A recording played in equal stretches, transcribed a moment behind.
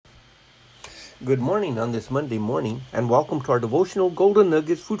Good morning on this Monday morning, and welcome to our devotional Golden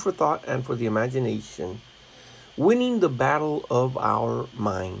Nuggets, food for thought and for the imagination. Winning the battle of our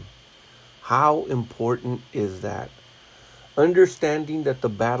mind. How important is that? Understanding that the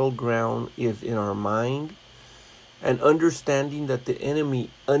battleground is in our mind, and understanding that the enemy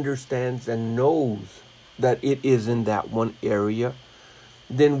understands and knows that it is in that one area.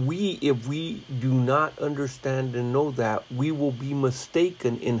 Then if we do not understand and know that, we will be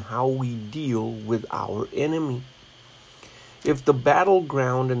mistaken in how we deal with our enemy. If the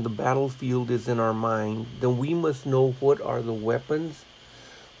battleground and the battlefield is in our mind, then we must know what are the weapons,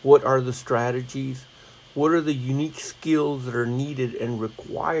 what are the strategies, what are the unique skills that are needed and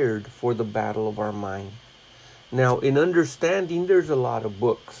required for the battle of our mind. Now, in understanding, there's a lot of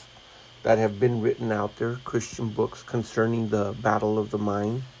books that have been written out there, Christian books concerning the battle of the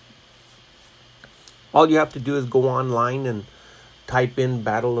mind. All you have to do is go online and type in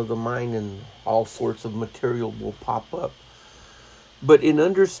battle of the mind and all sorts of material will pop up. But in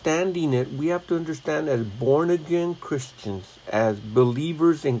understanding it, we have to understand as born-again Christians, as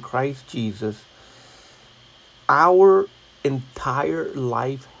believers in Christ Jesus, our entire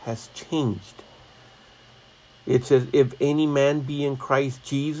life has changed. It says, if any man be in Christ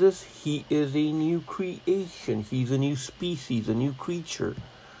Jesus, he is a new creation. He's a new species, a new creature.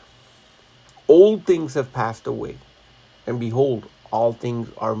 Old things have passed away, and behold, all things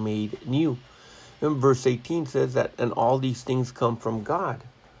are made new. And verse 18 says that, and all these things come from God.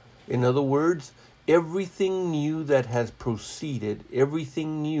 In other words, everything new that has proceeded,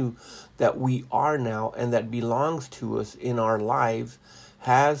 everything new that we are now and that belongs to us in our lives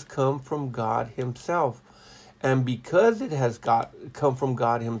has come from God himself. And because it has come from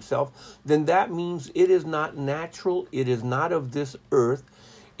God himself, then that means it is not natural, it is not of this earth,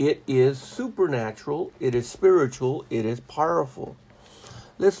 it is supernatural, it is spiritual, it is powerful.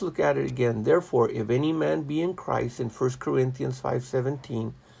 Let's look at it again. Therefore, if any man be in Christ, in 1 Corinthians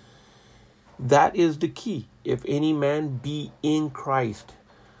 5:17, that is the key. If any man be in Christ.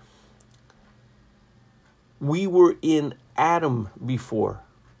 We were in Adam before.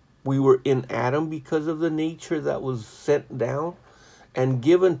 We were in Adam because of the nature that was sent down and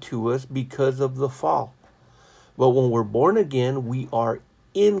given to us because of the fall. But when we're born again, we are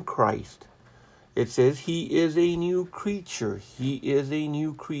in Christ. It says he is a new creature. He is a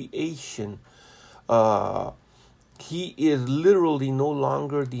new creation. He is literally no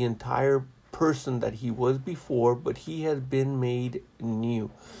longer the entire person that he was before, but he has been made new.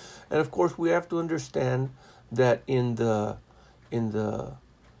 And of course, we have to understand that in the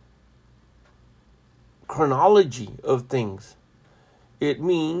chronology of things, it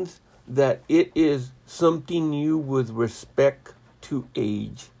means that it is something new with respect to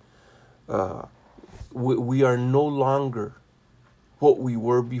age. We are no longer what we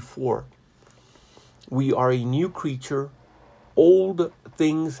were before. We are a new creature. Old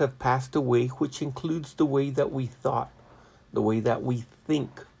things have passed away, which includes the way that we thought, the way that we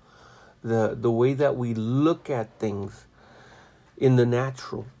think, the way that we look at things in the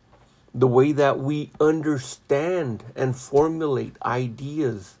natural, the way that we understand and formulate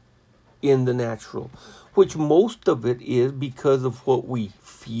ideas in the natural, which most of it is because of what we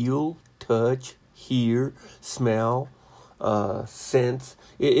feel, touch, hear, smell, sense.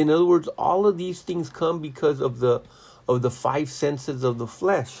 In other words, all of these things come because of the five senses of the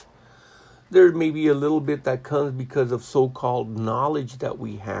flesh. There may be a little bit that comes because of so-called knowledge that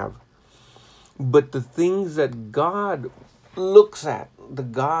we have. But the things that God looks at, the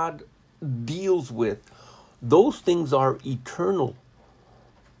God deals with, those things are eternal.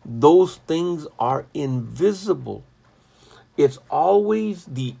 Those things are invisible. It's always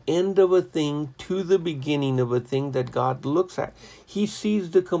the end of a thing to the beginning of a thing that God looks at. He sees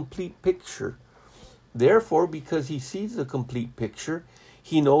the complete picture. Therefore, because he sees the complete picture,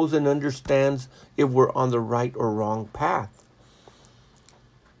 he knows and understands if we're on the right or wrong path.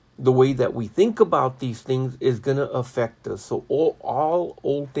 The way that we think about these things is going to affect us. So all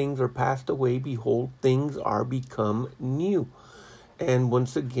old things are passed away. Behold, things are become new. And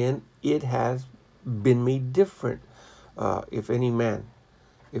once again, it has been made different. If any man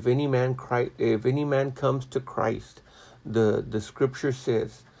comes to Christ, the scripture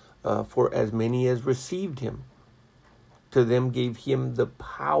says, for as many as received him, to them gave him the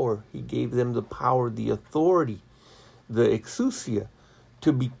power. He gave them the power, the authority, the exousia,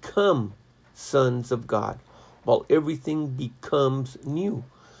 to become sons of God. While everything becomes new.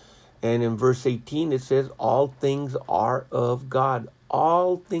 And in verse 18 it says, all things are of God.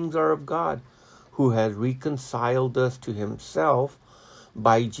 All things are of God, who has reconciled us to himself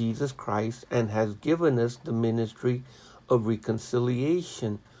by Jesus Christ and has given us the ministry of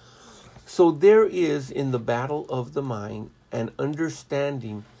reconciliation. So there is in the battle of the mind an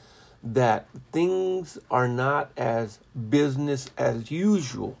understanding that things are not as business as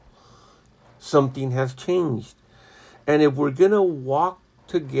usual. Something has changed. And if we're going to walk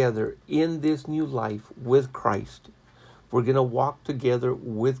together in this new life with Christ, we're going to walk together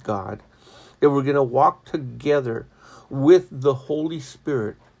with God, if we're going to walk together with the Holy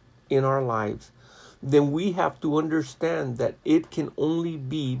Spirit in our lives, then we have to understand that it can only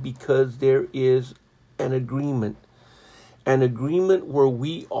be because there is an agreement where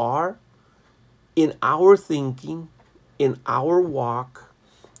we are in our thinking, in our walk,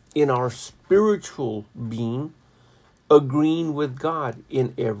 in our spiritual being, agreeing with God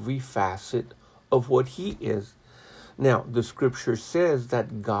in every facet of what He is. Now, the scripture says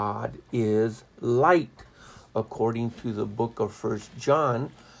that God is light. According to the book of 1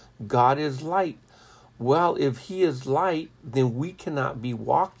 John, God is light. Well, if He is light, then we cannot be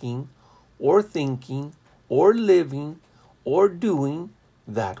walking or thinking or living or doing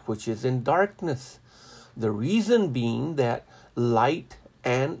that which is in darkness. The reason being that light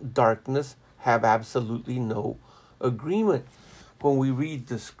and darkness have absolutely no agreement. When we read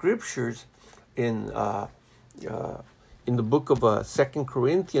the scriptures in the book of 2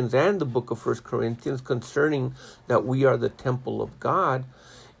 Corinthians and the book of 1 Corinthians concerning that we are the temple of God,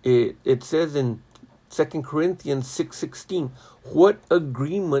 it says in 2 Corinthians 6:16, what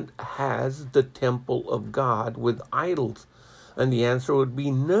agreement has the temple of God with idols? And the answer would be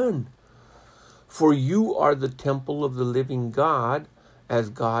none. For you are the temple of the living God, as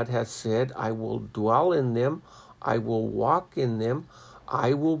God has said, I will dwell in them, I will walk in them,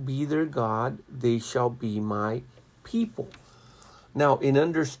 I will be their God, they shall be my people. Now, in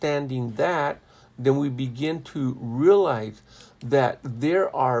understanding that, then we begin to realize that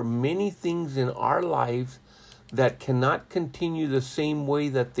there are many things in our lives that cannot continue the same way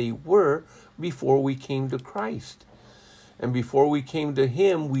that they were before we came to Christ. And before we came to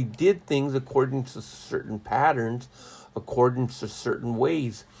Him, we did things according to certain patterns, according to certain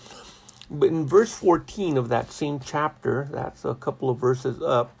ways. But in verse 14 of that same chapter, that's a couple of verses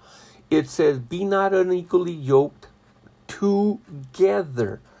up, it says, be not unequally yoked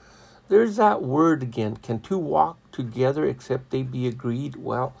together. There's that word again. Can two walk together except they be agreed?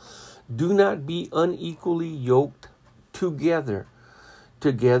 Well, do not be unequally yoked together.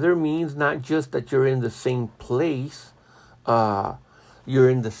 Together means not just that you're in the same place, you're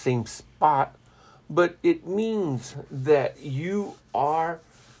in the same spot, but it means that you are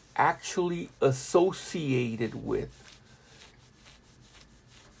actually associated with.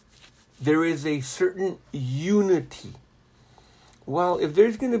 There is a certain unity. Well, if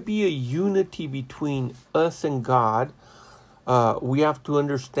there's going to be a unity between us and God, we have to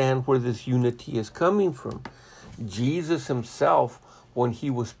understand where this unity is coming from. Jesus Himself, when He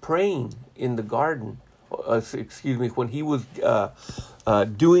was praying in the garden, when He was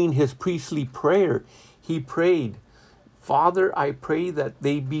doing His priestly prayer, He prayed, Father, I pray that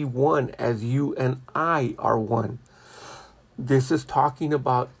they be one as you and I are one. This is talking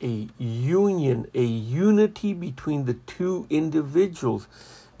about a union, a unity between the two individuals.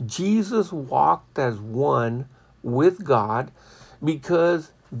 Jesus walked as one with God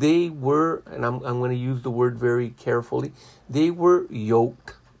because they were, and I'm going to use the word very carefully, they were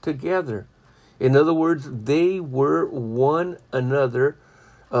yoked together. In other words, they were one another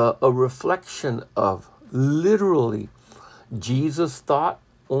a reflection of. Literally, Jesus thought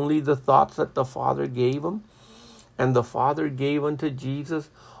only the thoughts that the Father gave Him, and the Father gave unto Jesus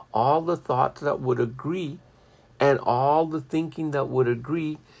all the thoughts that would agree, and all the thinking that would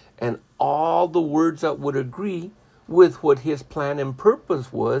agree, and all the words that would agree with what His plan and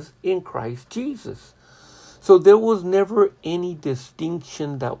purpose was in Christ Jesus. So there was never any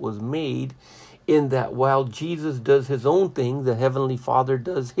distinction that was made in that while Jesus does His own thing, the Heavenly Father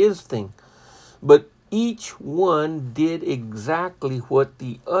does His thing. But each one did exactly what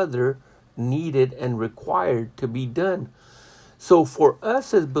the other needed and required to be done. So for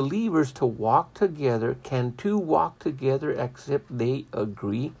us as believers to walk together, can two walk together except they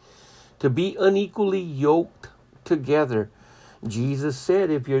agree? To be unequally yoked together. Jesus said,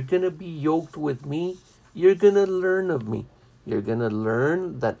 if you're going to be yoked with me, you're going to learn of me. You're going to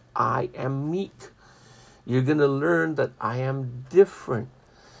learn that I am meek. You're going to learn that I am different.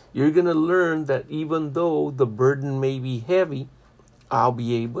 You're going to learn that even though the burden may be heavy, I'll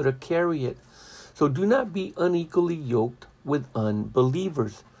be able to carry it. So do not be unequally yoked with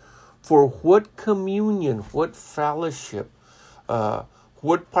unbelievers. For what communion, what fellowship,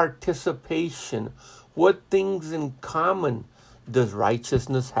 what participation, what things in common does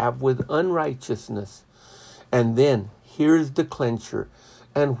righteousness have with unrighteousness? And then, here's the clincher.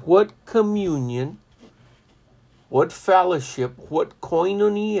 And what communion, what fellowship, what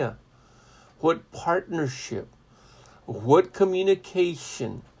koinonia, what partnership, what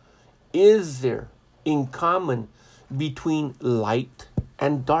communication is there in common between light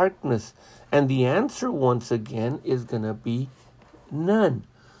and darkness? And the answer, once again, is going to be none.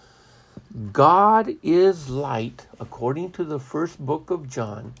 God is light, according to the first book of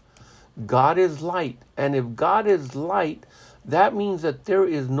John. God is light. And if God is light, that means that there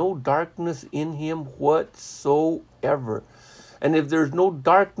is no darkness in him whatsoever. And if there's no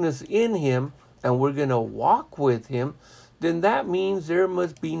darkness in him, and we're going to walk with him, then that means there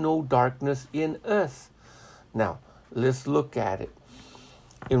must be no darkness in us. Now, let's look at it.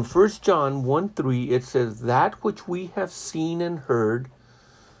 In 1 John 1:3, it says, "That which we have seen and heard,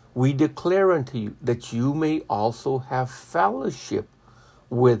 we declare unto you, that you may also have fellowship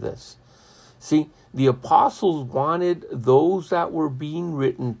with us." See, the apostles wanted those that were being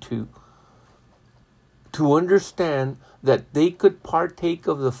written to understand that they could partake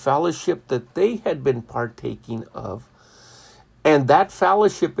of the fellowship that they had been partaking of. And that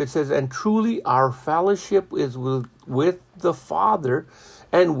fellowship, it says, "And truly our fellowship is with the Father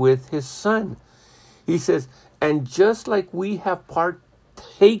and with his Son." He says, "And just like we have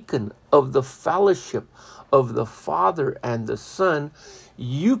partaken of the fellowship of the Father and the Son,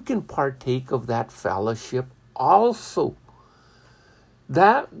 you can partake of that fellowship also."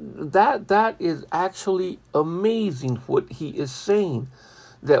 That is actually amazing what he is saying,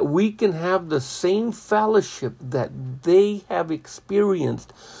 that we can have the same fellowship that they have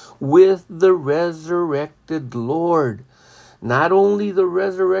experienced with the resurrected Lord. Not only the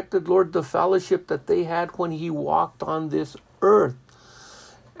resurrected Lord, the fellowship that they had when he walked on this earth.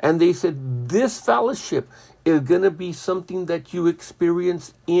 And they said, this fellowship is going to be something that you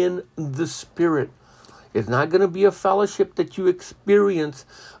experience in the Spirit. It's not going to be a fellowship that you experience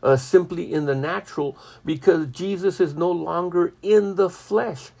simply in the natural, because Jesus is no longer in the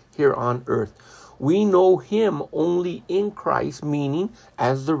flesh here on earth. We know him only in Christ, meaning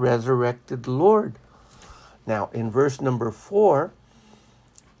as the resurrected Lord. Now, in verse number 4,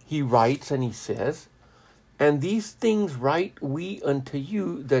 he writes and he says, "And these things write we unto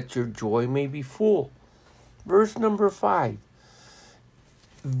you, that your joy may be full." Verse number 5,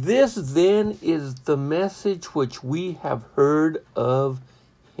 "This then is the message which we have heard of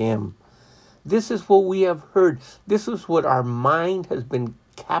him." This is what we have heard. This is what our mind has been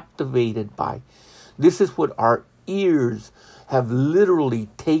captivated by. This is what our ears have literally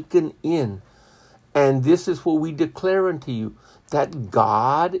taken in. And this is what we declare unto you, that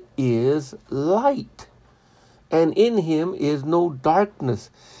God is light, and in him is no darkness.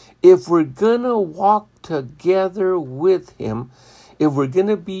 If we're going to walk together with him, if we're going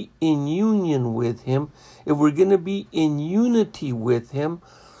to be in union with him, if we're going to be in unity with him,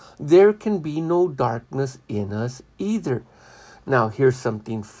 there can be no darkness in us either. Now, here's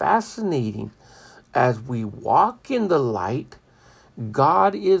something fascinating. As we walk in the light,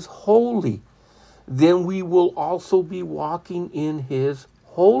 God is holy. Then we will also be walking in his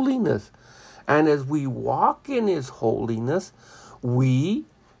holiness. And as we walk in his holiness, we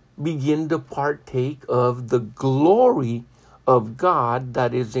begin to partake of the glory of God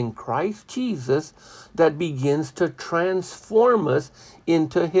that is in Christ Jesus, that begins to transform us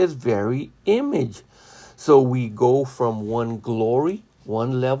into his very image. So we go from one glory,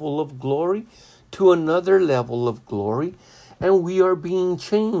 one level of glory, to another level of glory, and we are being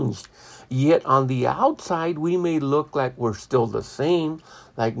changed. Yet on the outside, we may look like we're still the same,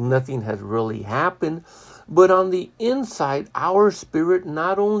 like nothing has really happened. But on the inside, our spirit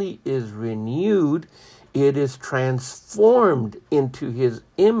not only is renewed, it is transformed into his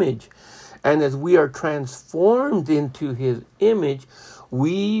image. And as we are transformed into his image,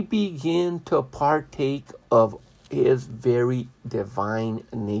 we begin to partake of his very divine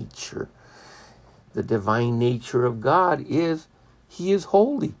nature. The divine nature of God is, he is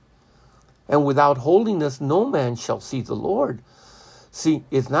holy. And without holiness, no man shall see the Lord. See,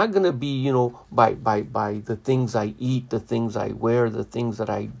 it's not going to be, by the things I eat, the things I wear, the things that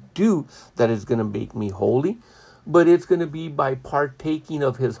I do that is going to make me holy. But it's going to be by partaking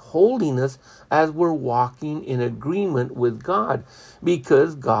of his holiness as we're walking in agreement with God.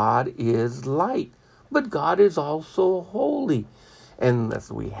 Because God is light. But God is also holy. And as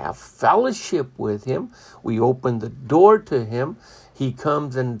we have fellowship with him, we open the door to him. He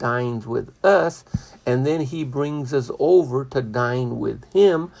comes and dines with us, and then he brings us over to dine with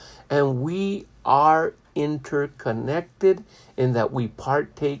him, and we are interconnected in that we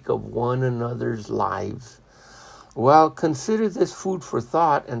partake of one another's lives. Well, consider this food for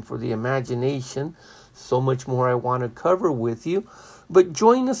thought and for the imagination. So much more I want to cover with you. But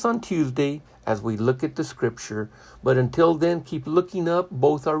join us on Tuesday as we look at the scripture. But until then, keep looking up.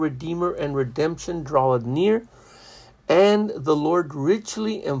 Both our Redeemer and redemption draweth near. And the Lord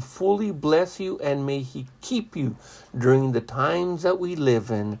richly and fully bless you, and may He keep you during the times that we live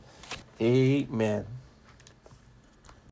in. Amen.